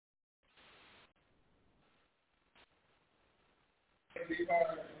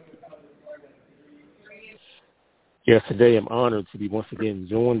Yes, today I'm honored to be once again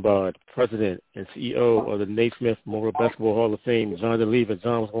joined by the President and CEO of the Naismith Memorial Basketball Hall of Fame, John DeLeva.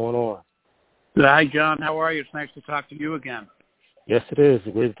 John, what's going on? Hi, John. How are you? It's nice to talk to you again. Yes, it is.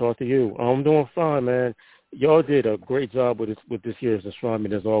 It's great to talk to you. I'm doing fine, man. Y'all did a great job with this year's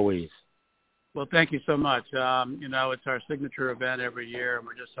enshrinement, as always. Well, thank you so much. It's our signature event every year, and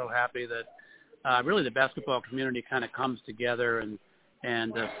we're just so happy that really the basketball community kind of comes together and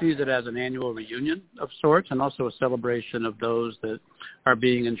sees it as an annual reunion of sorts, and also a celebration of those that are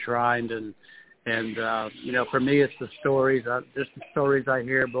being enshrined. And for me, it's the stories, just the stories I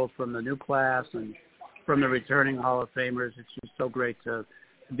hear both from the new class and from the returning Hall of Famers. It's just so great to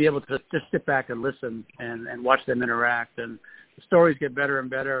be able to just sit back and listen and watch them interact. And the stories get better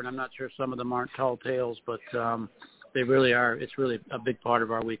and better, and I'm not sure some of them aren't tall tales, but they really are. It's really a big part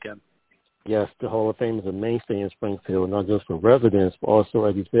of our weekend. Yes, the Hall of Fame is a mainstay in Springfield, not just for residents, but also,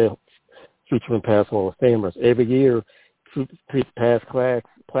 as you said, featuring past Hall of Famers. Every year, past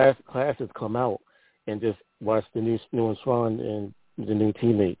classes come out and just watch the new enshrined and the new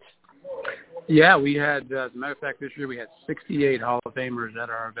teammates. Yeah, we had, as a matter of fact, this year we had 68 Hall of Famers at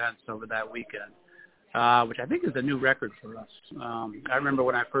our events over that weekend, which I think is a new record for us. I remember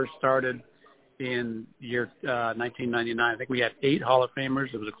when I first started in year 1999, I think we had 8 Hall of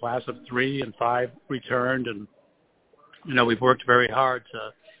Famers. It was a class of 3, and 5 returned. And, we've worked very hard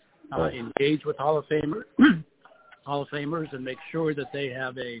to engage with Hall of Famers and make sure that they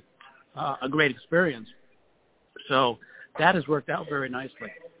have a great experience. So that has worked out very nicely.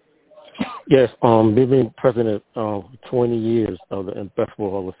 Yes, we've been president for 20 years of the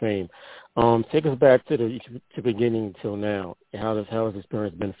Basketball Hall of Fame. Take us back to the beginning till now. How has this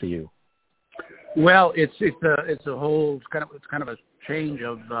experience been for you? Well, it's a whole kind of a change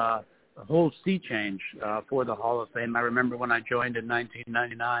of a whole sea change for the Hall of Fame. I remember when I joined in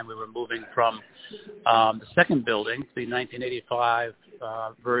 1999, we were moving from the second building, the 1985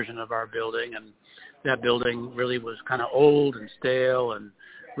 version of our building, and that building really was kind of old and stale, and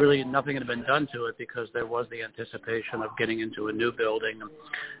really nothing had been done to it because there was the anticipation of getting into a new building.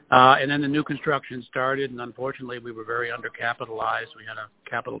 And then the new construction started, and unfortunately we were very undercapitalized. We had a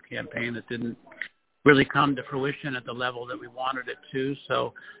capital campaign that didn't really come to fruition at the level that we wanted it to.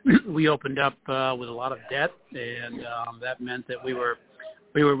 So we opened up with a lot of debt, and that meant that we were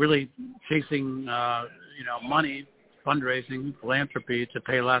really chasing money, fundraising, philanthropy to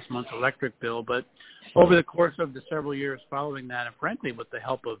pay last month's electric bill. But over the course of the several years following that, and frankly with the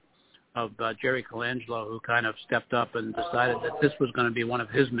help of Jerry Colangelo, who kind of stepped up and decided that this was going to be one of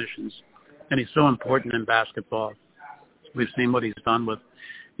his missions, and he's so important in basketball. We've seen what he's done with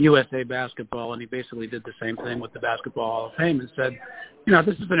USA Basketball, and he basically did the same thing with the Basketball Hall of Fame and said,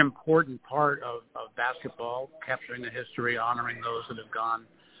 this is an important part of basketball, capturing the history, honoring those that have gone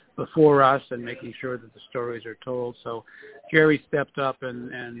before us, and making sure that the stories are told. So Jerry stepped up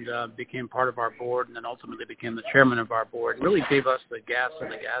and became part of our board, and then ultimately became the chairman of our board. Really gave us the gas in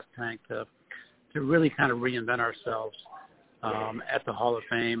the gas tank to really kind of reinvent ourselves at the Hall of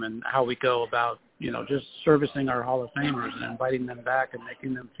Fame, and how we go about just servicing our Hall of Famers and inviting them back and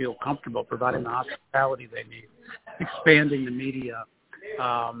making them feel comfortable, providing the hospitality they need, expanding the media,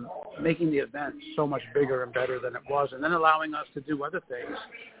 making the event so much bigger and better than it was, and then allowing us to do other things,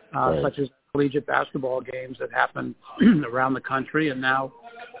 such as collegiate basketball games that happen around the country and now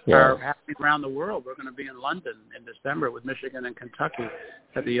are happening around the world. We're going to be in London in December with Michigan and Kentucky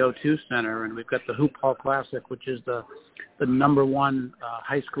at the O2 Center, and we've got the Hoop Hall Classic, which is the number one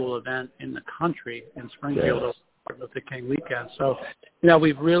high school event in the country in Springfield over Martin Luther King weekend. So,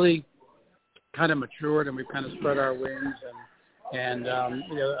 we've really kind of matured, and we've kind of spread our wings, and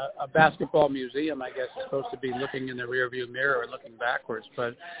a basketball museum, I guess, is supposed to be looking in the rearview mirror and looking backwards.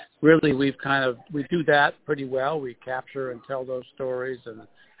 But really, we do that pretty well. We capture and tell those stories and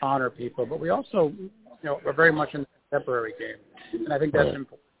honor people. But we also, are very much in the contemporary game. And I think that's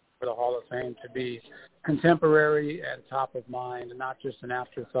important for the Hall of Fame, to be contemporary and top of mind, and not just an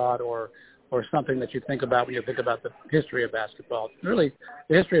afterthought or something that you think about when you think about the history of basketball. Really,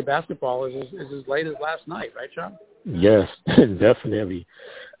 the history of basketball is as late as last night, right, John? Yes, definitely.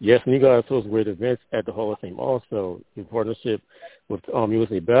 Yes, and you guys host great events at the Hall of Fame also. Your partnership with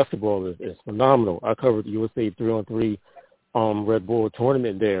USA Basketball is phenomenal. I covered the USA 3-on-3 Red Bull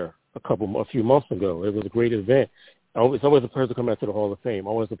tournament there a few months ago. It was a great event. It's always a pleasure to come back to the Hall of Fame.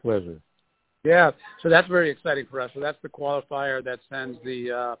 Always a pleasure. Yeah, so that's very exciting for us. So that's the qualifier that sends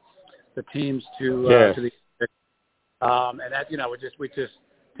the teams to the and that we just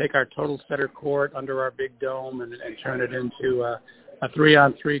take our total center court under our big dome and turn it into a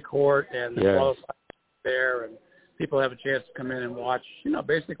 3-on-3 court, and the qualifiers there, and people have a chance to come in and watch,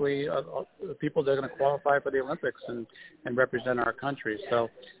 basically the people that are going to qualify for the Olympics and represent our country. So,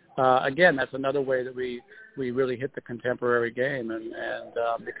 again, that's another way that we really hit the contemporary game and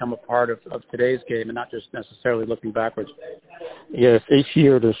become a part of today's game and not just necessarily looking backwards. Yes, each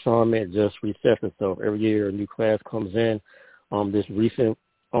year the Strongman just resets itself. Every year a new class comes in. This recent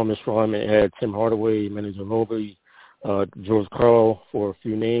the Strongman had Tim Hardaway, Manu Ginobili, George Karl, for a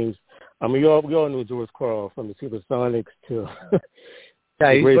few names. I mean, we all knew George Karl, from the Supersonics to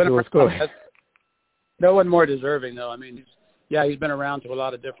the great George Karl. No one more deserving, though. I mean, he's been around to a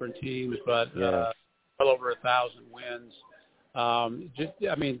lot of different teams, but well over 1,000 wins.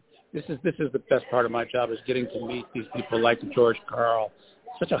 This is the best part of my job, is getting to meet these people like George Karl.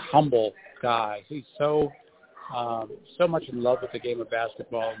 Such a humble guy. He's so much in love with the game of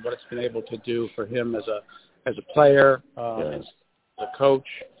basketball and what it's been able to do for him as a player, as a coach.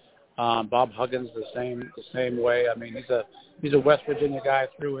 Bob Huggins the same way. I mean, he's a West Virginia guy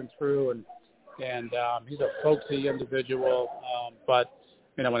through and through, and he's a folksy individual. But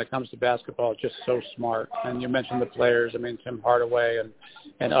when it comes to basketball, just so smart. And you mentioned the players. I mean, Tim Hardaway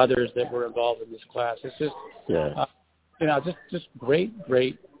and others that were involved in this class. It's just just great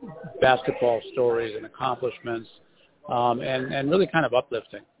basketball stories and accomplishments, and really kind of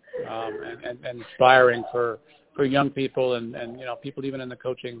uplifting and inspiring for young people and people even in the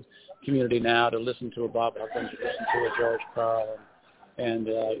coaching community now to listen to a Bob Huggins, to listen to a George Karl, and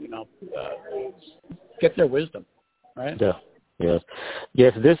get their wisdom, right? Yeah.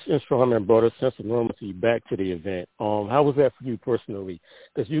 Yes. This Strongman brought a sense of normalcy back to the event. How was that for you personally?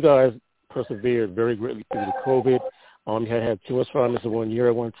 Because you guys persevered very greatly through the COVID. You had 2 Strongmans in 1 year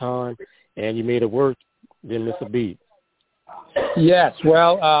at one time, and you made it work. Didn't miss a beat. Yes.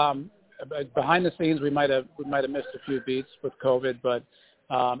 Well, behind the scenes, we might have missed a few beats with COVID, but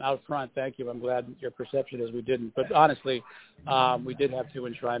out front, thank you. I'm glad your perception is we didn't. But honestly, we did have 2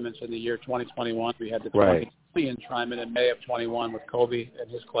 enshrinements in the year 2021. We had the 2020 enshrinement in May of 21 with Kobe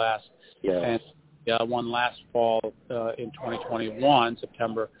and his class, and one last fall in 2021,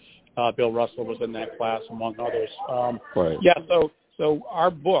 September. Bill Russell was in that class, among others. So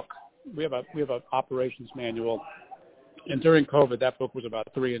our book, we have an operations manual. And during COVID, that book was about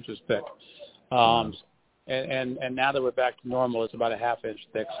 3 inches thick. And now that we're back to normal, it's about a ½ inch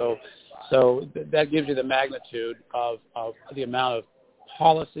thick. So that gives you the magnitude of the amount of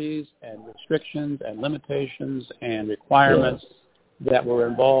policies and restrictions and limitations and requirements that were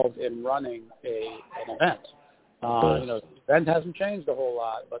involved in running an event. The event hasn't changed a whole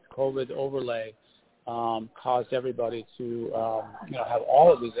lot, but COVID overlay caused everybody to have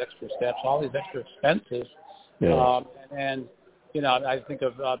all of these extra steps, all these extra expenses. I think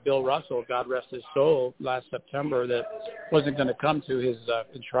of Bill Russell, God rest his soul, last September, that wasn't going to come to his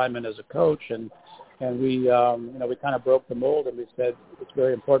enshrinement as a coach, and we kind of broke the mold, and we said, it's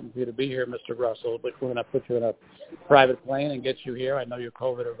very important for you to be here, Mr. Russell, but we're going to put you in a private plane and get you here. I know you're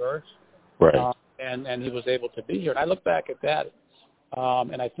COVID averse. Right. And he was able to be here. And I look back at that,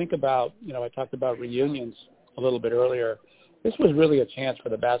 and I think about, I talked about reunions a little bit earlier. This was really a chance for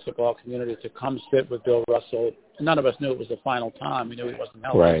the basketball community to come sit with Bill Russell. None of us knew it was the final time. We knew he wasn't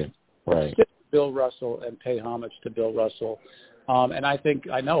healthy. Right. Sit with Bill Russell and pay homage to Bill Russell. And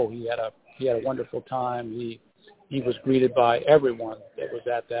I know he had a wonderful time. He was greeted by everyone that was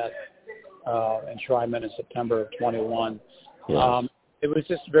at that enshrinement in September of 21. It was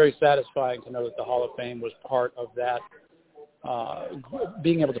just very satisfying to know that the Hall of Fame was part of that,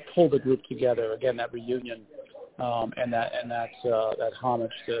 being able to pull the group together, again, that reunion, and that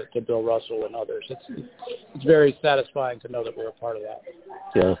homage to Bill Russell and others. It's very satisfying to know that we're a part of that.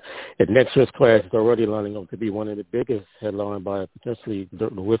 Yeah, and next year's class is already lining up to be one of the biggest, headlined by potentially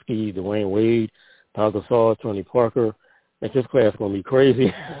Dirk Nowitzki, Dwayne Wade, Pau Gasol, Tony Parker. Next year's class is going to be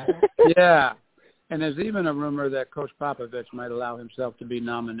crazy. Yeah. And there's even a rumor that Coach Popovich might allow himself to be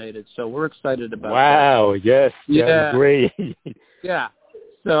nominated. So we're excited about that. Wow, yes. Yeah. Great. Yeah.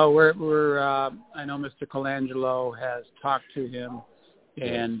 So we're I know Mr. Colangelo has talked to him,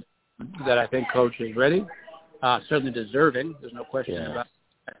 and that I think Coach is ready. Certainly deserving. There's no question about it.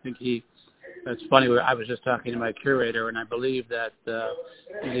 I think it's funny, I was just talking to my curator, and I believe that the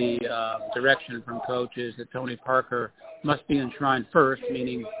direction from Coach is that Tony Parker must be enshrined first,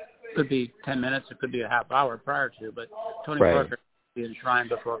 meaning it could be 10 minutes, it could be a half hour prior to, but Tony Parker will be enshrined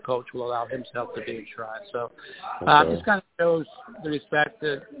before Coach will allow himself to be enshrined. So this kind of shows the respect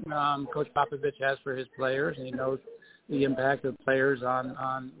that Coach Popovich has for his players, and he knows the impact of players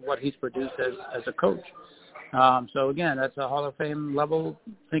on what he's produced as a coach. So, again, that's a Hall of Fame level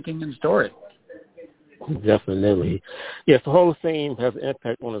thinking and story. Definitely. Yes, the Hall of Fame has an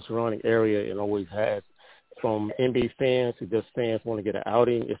impact on the surrounding area and always has. from NBA fans to just fans want to get an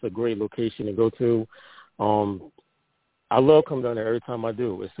outing. It's a great location to go to. I love coming down there every time I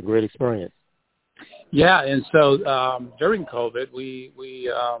do. It's a great experience. Yeah, and so during COVID, we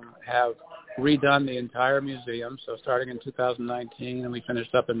have redone the entire museum. So starting in 2019, and we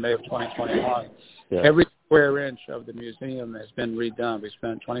finished up in May of 2021. Yeah. Every square inch of the museum has been redone. We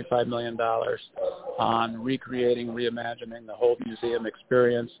spent $25 million on recreating, reimagining the whole museum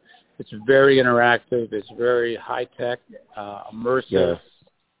experience. It's very interactive. It's very high-tech, immersive. Yes.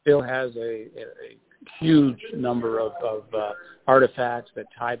 Still has a huge number of artifacts that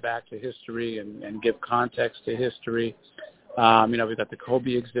tie back to history and give context to history. We've got the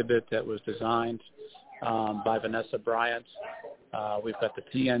Kobe exhibit that was designed by Vanessa Bryant. We've got the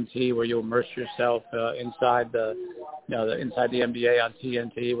TNT where you immerse yourself inside the NBA on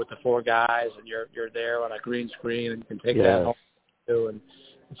TNT with the four guys, and you're there on a green screen and you can take that home too. And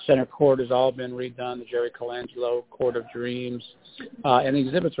the center court has all been redone. The Jerry Colangelo Court of Dreams, and the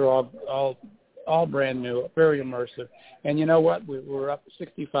exhibits are all brand new, very immersive. And you know what? We're up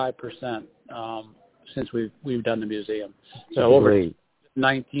 65% since we've done the museum. So over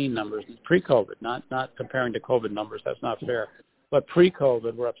 19 numbers pre-COVID, not comparing to COVID numbers. That's not fair. But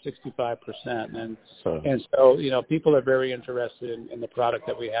pre-COVID, we're up 65%, and so people are very interested in the product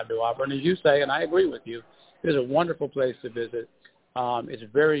that we have to offer. And as you say, and I agree with you, it's a wonderful place to visit. It's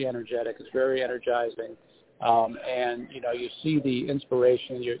very energetic. It's very energizing, and you see the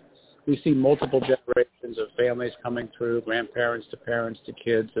inspiration. We see multiple generations of families coming through, grandparents to parents to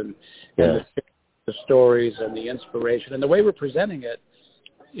kids, and the stories and the inspiration. And the way we're presenting it,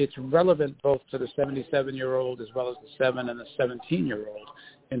 it's relevant both to the 77-year-old as well as the 7 and the 17-year-old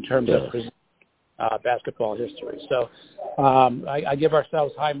in terms of basketball history. So I give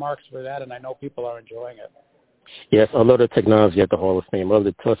ourselves high marks for that, and I know people are enjoying it. Yes, I love the technology at the Hall of Fame. I love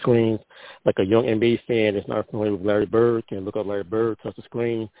the touch screens. Like a young NBA fan that's not familiar with Larry Bird can look up Larry Bird, touch the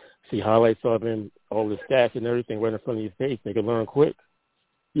screen, see highlights of him, all the stats and everything right in front of your face. They can learn quick.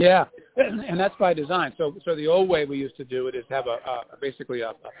 Yeah, and that's by design. So the old way we used to do it is have basically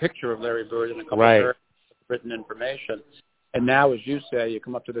a picture of Larry Bird and a couple of written information. And now, as you say, you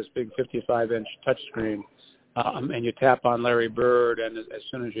come up to this big 55-inch touchscreen, and you tap on Larry Bird, and as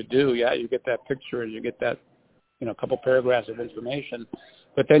soon as you do, you get that picture and you get that a couple paragraphs of information.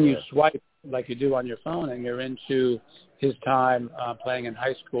 But then you swipe like you do on your phone, and you're into his time playing in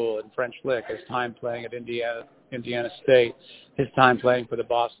high school in French Lick, his time playing at Indiana State, his time playing for the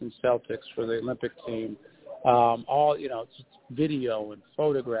Boston Celtics for the Olympic team, it's video and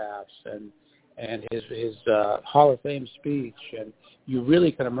photographs and his Hall of Fame speech, and you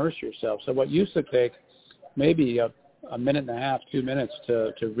really can immerse yourself. So what used to take maybe a minute and a half, 2 minutes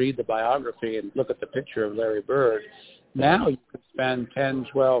to read the biography and look at the picture of Larry Bird, now you can spend 10,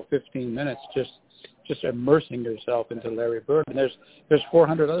 12, 15 minutes just immersing yourself into Larry Bird. And there's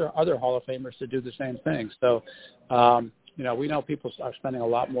 400 other Hall of Famers to do the same thing. So, we know people are spending a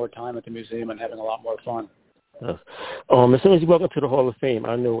lot more time at the museum and having a lot more fun. As soon as you walk into the Hall of Fame,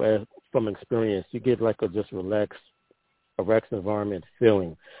 I know from experience, you get like a relaxed environment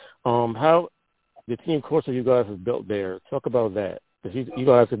feeling. How the team culture you guys have built there, talk about that. Because you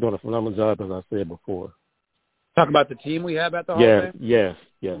guys are doing a phenomenal job, as I said before. Talk about the team we have at the Hall of Fame? Yes.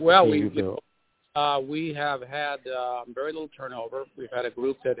 Well, we have had very little turnover. We've had a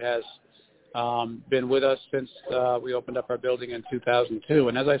group that has been with us since we opened up our building in 2002.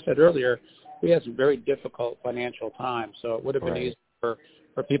 And as I said earlier, we had some very difficult financial times, so it would have been easy for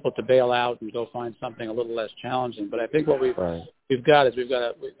people to bail out and go find something a little less challenging. But I think what we've got is we've got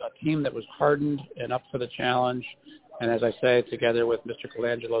a team that was hardened and up for the challenge. And as I say, together with Mr.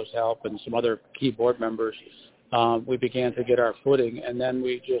 Colangelo's help and some other key board members, we began to get our footing, and then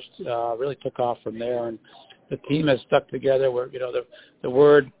we just really took off from there. And the team has stuck together. Where the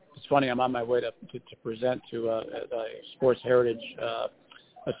word. It's funny. I'm on my way to present to a Sports Heritage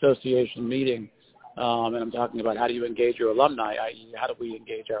Association meeting, and I'm talking about how do you engage your alumni, i.e., how do we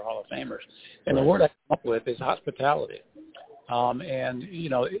engage our Hall of Famers? And the word I come up with is hospitality. And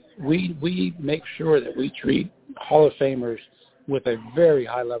we make sure that we treat Hall of Famers with a very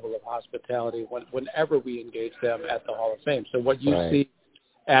high level of hospitality whenever we engage them at the Hall of Fame. So what you see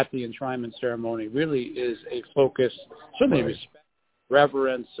at the enshrinement ceremony really is a focus, certainly respect,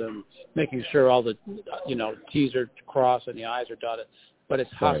 reverence, and making sure all the T's are crossed and the I's are dotted. But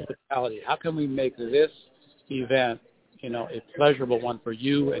it's hospitality. How can we make this event, a pleasurable one for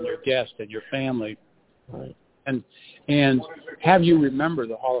you and your guests and your family? Right. And have you remember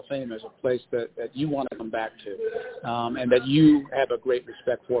the Hall of Fame as a place that you want to come back to, and that you have a great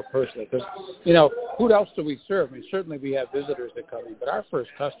respect for personally. Because, who else do we serve? I mean, certainly we have visitors that come in, but our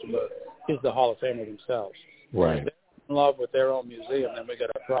first customer is the Hall of Famer themselves. Right. If they're in love with their own museum, then we got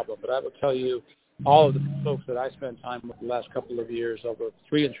a problem. But I will tell you, all of the folks that I spent time with the last couple of years, over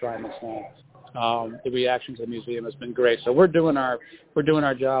 3 enshrinements now, the reaction to the museum has been great. So we're doing our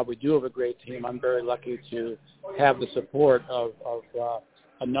job. We do have a great team. I'm very lucky to have the support of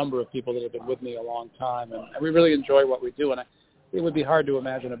a number of people that have been with me a long time, and we really enjoy what we do. And it would be hard to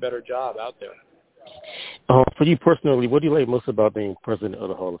imagine a better job out there. For you personally, what do you like most about being president of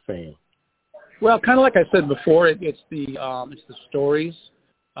the Hall of Fame? Well, kind of like I said before, it's the stories.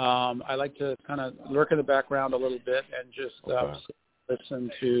 I like to kind of lurk in the background a little bit and just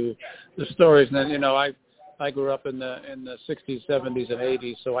listen to the stories. And then, you know, I grew up in the 60s, 70s, and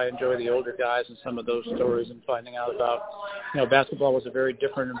 80s, so I enjoy the older guys and some of those stories and finding out about, you know, basketball was a very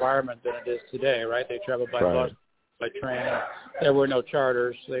different environment than it is today, right? They traveled by bus, by train. There were no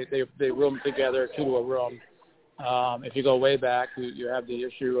charters. They roomed together, 2 to a room. If you go way back, you have the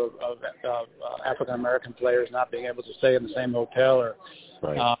issue of African-American players not being able to stay in the same hotel or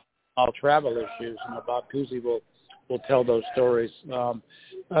all travel issues. You know, Bob Cousy will tell those stories.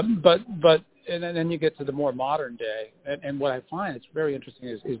 And then you get to the more modern day. And what I find it's very interesting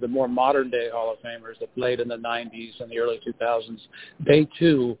is the more modern day Hall of Famers that played in the 90s and the early 2000s, they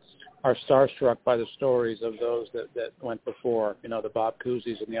too are starstruck by the stories of those that went before, you know, the Bob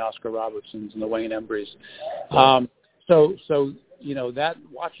Cousy's and the Oscar Robertsons and the Wayne Embrys. So you know, that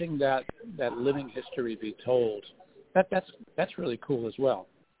watching that living history be told, that's really cool as well,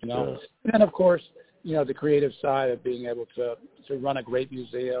 you know. Yes. And then, of course, you know, the creative side of being able to run a great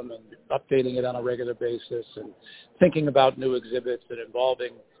museum and updating it on a regular basis and thinking about new exhibits and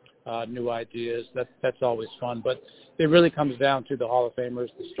involving new ideas. That's always fun. But it really comes down to the Hall of Famers,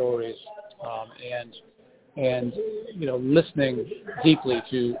 the stories, and you know, listening deeply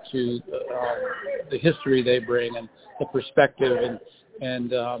to the history they bring and the perspective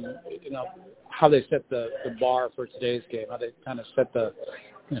and you know, how they set the bar for today's game, how they kind of set the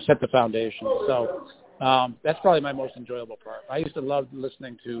foundation. So that's probably my most enjoyable part. I used to love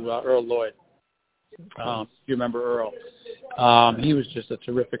listening to Earl Lloyd. If you remember Earl, he was just a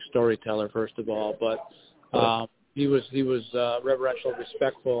terrific storyteller, first of all, but he was reverential,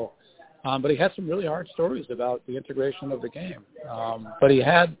 respectful, but he had some really hard stories about the integration of the game. But he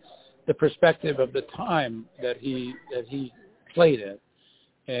had the perspective of the time that he played in.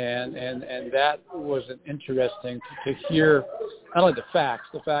 And that was interesting to hear not only the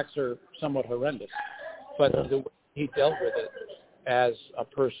facts are somewhat horrendous, but the way he dealt with it as a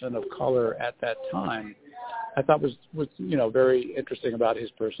person of color at that time, I thought was you know, very interesting about his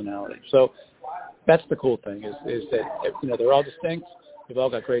personality. So that's the cool thing is that, you know, they're all distinct. They've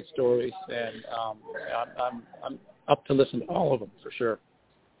all got great stories, and I'm up to listen to all of them for sure.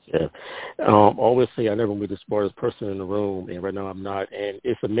 Yeah. Always say I never meet the smartest person in the room, and right now I'm not. And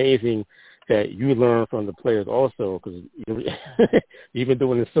it's amazing that you learn from the players also, because you've been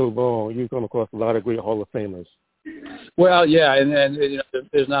doing this so long. You've come across a lot of great Hall of Famers. Well, yeah, and you know,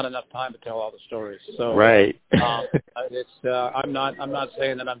 there's not enough time to tell all the stories. So right. I'm not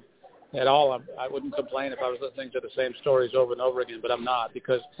saying that I'm at all. I wouldn't complain if I was listening to the same stories over and over again, but I'm not,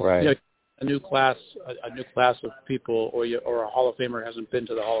 because you know, a new class of people, or a Hall of Famer hasn't been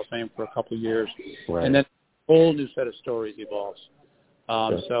to the Hall of Fame for a couple of years, and then a whole new set of stories evolves.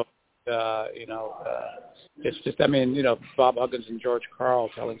 So you know, it's just, I mean, you know, Bob Huggins and George Karl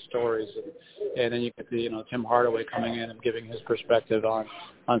telling stories, and then you get the, you know, Tim Hardaway coming in and giving his perspective on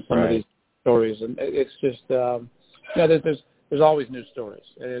some of these stories, and it's just yeah, there's always new stories,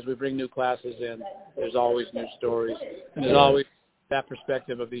 and as we bring new classes in, there's always new stories, and there's always that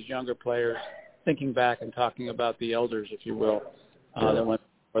perspective of these younger players thinking back and talking about the elders, if you will, that went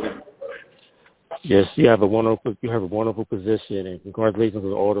before them. Yes, you have a wonderful position, and congratulations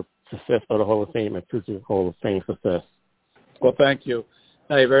on all the success of the Hall of Fame and future Hall of Fame success. Well, thank you.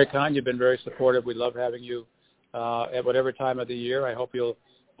 No, you're very kind. You've been very supportive. We love having you at whatever time of the year. I hope you'll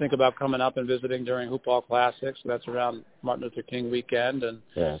think about coming up and visiting during Hoop Ball Classics. That's around Martin Luther King weekend, and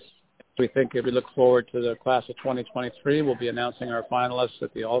we look forward to the class of 2023. We'll be announcing our finalists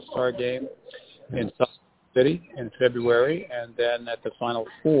at the All-Star Game in Salt Lake City in February, and then at the Final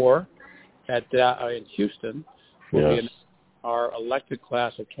Four in Houston, we'll be our elected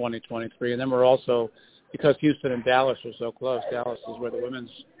class of 2023. And then we're also, because Houston and Dallas are so close, Dallas is where the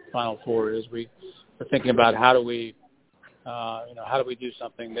women's Final Four is. We're thinking about how do we do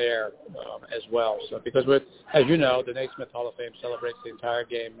something there as well. So because as you know, the Naismith Hall of Fame celebrates the entire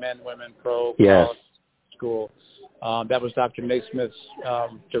game, men, women, pro, college, school. That was Dr. Naismith's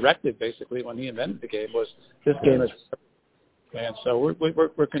directive, basically, when he invented the game, was this game is. And so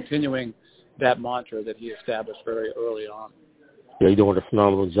we're continuing that mantra that he established very early on. Yeah, you're doing a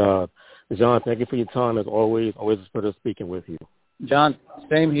phenomenal job. John, thank you for your time as always. Always a pleasure speaking with you. John,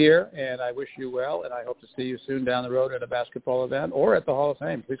 same here, and I wish you well, and I hope to see you soon down the road at a basketball event or at the Hall of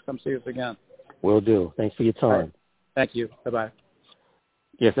Fame. Please come see us again. Will do. Thanks for your time. Right. Thank you. Bye-bye.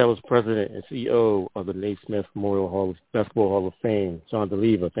 Yes, that was President and CEO of the Naismith Memorial Basketball Hall of Fame, John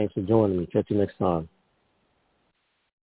DeLiva. Thanks for joining me. Catch you next time.